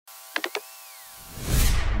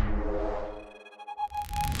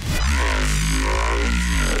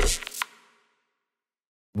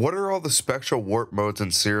What are all the spectral warp modes in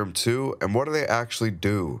Serum 2, and what do they actually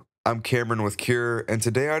do? I'm Cameron with Cure, and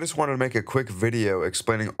today I just wanted to make a quick video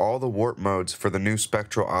explaining all the warp modes for the new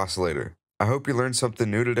Spectral oscillator. I hope you learned something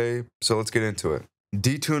new today, so let's get into it.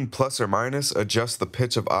 Detune plus or minus adjusts the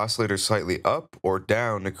pitch of oscillator slightly up or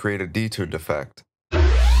down to create a detuned effect.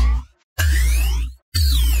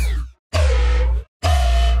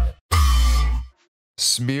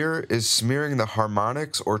 Smear is smearing the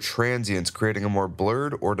harmonics or transients, creating a more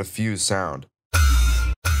blurred or diffused sound.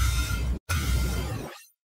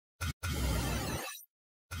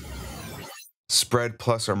 Spread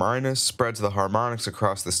plus or minus spreads the harmonics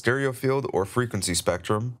across the stereo field or frequency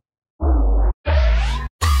spectrum.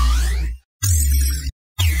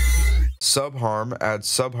 Subharm adds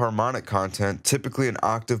subharmonic content, typically an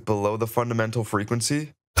octave below the fundamental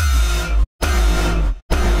frequency.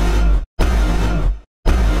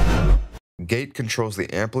 Gate controls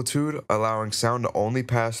the amplitude, allowing sound to only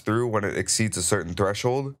pass through when it exceeds a certain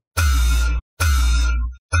threshold.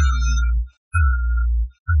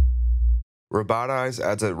 Robotize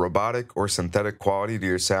adds a robotic or synthetic quality to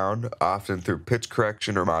your sound, often through pitch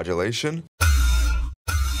correction or modulation.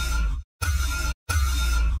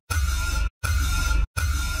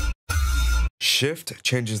 Shift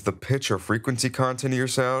changes the pitch or frequency content of your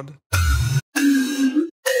sound.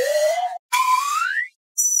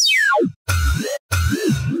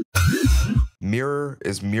 Mirror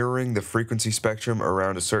is mirroring the frequency spectrum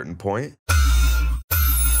around a certain point.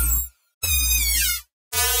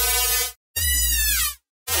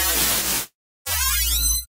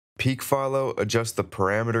 Peak follow adjusts the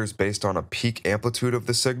parameters based on a peak amplitude of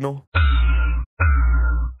the signal.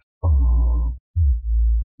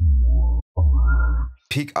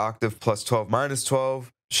 Peak octave plus 12 minus 12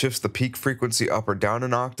 shifts the peak frequency up or down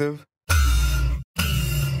an octave.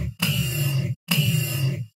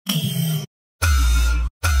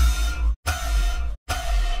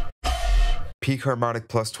 Peak harmonic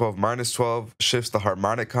plus 12 minus 12 shifts the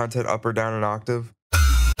harmonic content up or down an octave.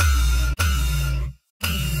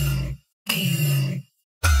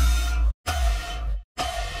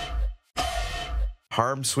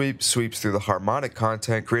 Harm sweep sweeps through the harmonic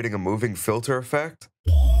content, creating a moving filter effect.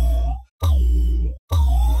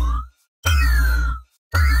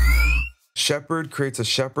 Shepard creates a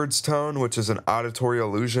Shepard's tone, which is an auditory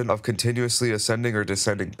illusion of continuously ascending or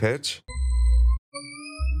descending pitch.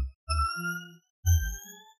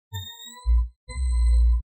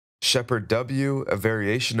 Shepard W, a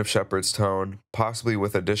variation of Shepard's tone, possibly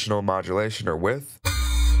with additional modulation or width.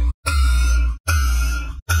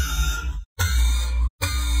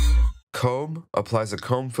 Comb applies a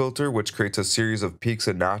comb filter, which creates a series of peaks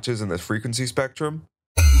and notches in the frequency spectrum.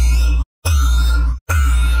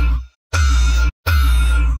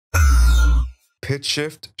 Pitch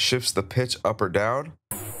shift shifts the pitch up or down.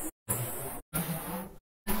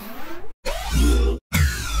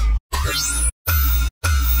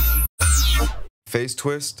 Phase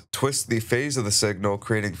twist twists the phase of the signal,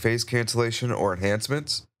 creating phase cancellation or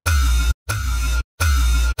enhancements.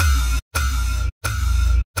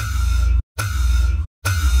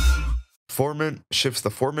 Formant shifts the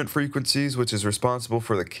formant frequencies, which is responsible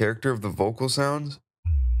for the character of the vocal sounds.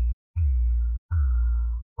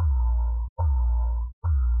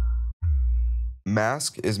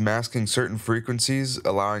 Mask is masking certain frequencies,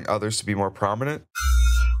 allowing others to be more prominent.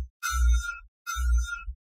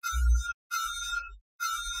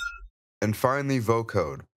 And finally,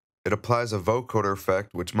 Vocode. It applies a vocoder effect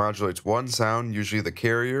which modulates one sound, usually the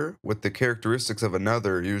carrier, with the characteristics of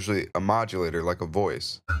another, usually a modulator like a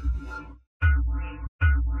voice.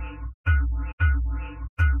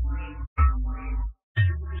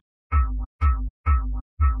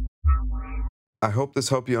 I hope this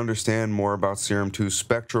helped you understand more about Serum 2's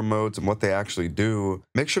spectral modes and what they actually do.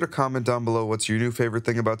 Make sure to comment down below what's your new favorite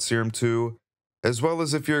thing about Serum 2, as well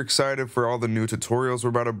as if you're excited for all the new tutorials we're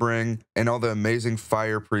about to bring and all the amazing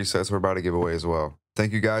fire presets we're about to give away as well.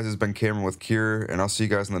 Thank you guys, it's been Cameron with Cure, and I'll see you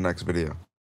guys in the next video.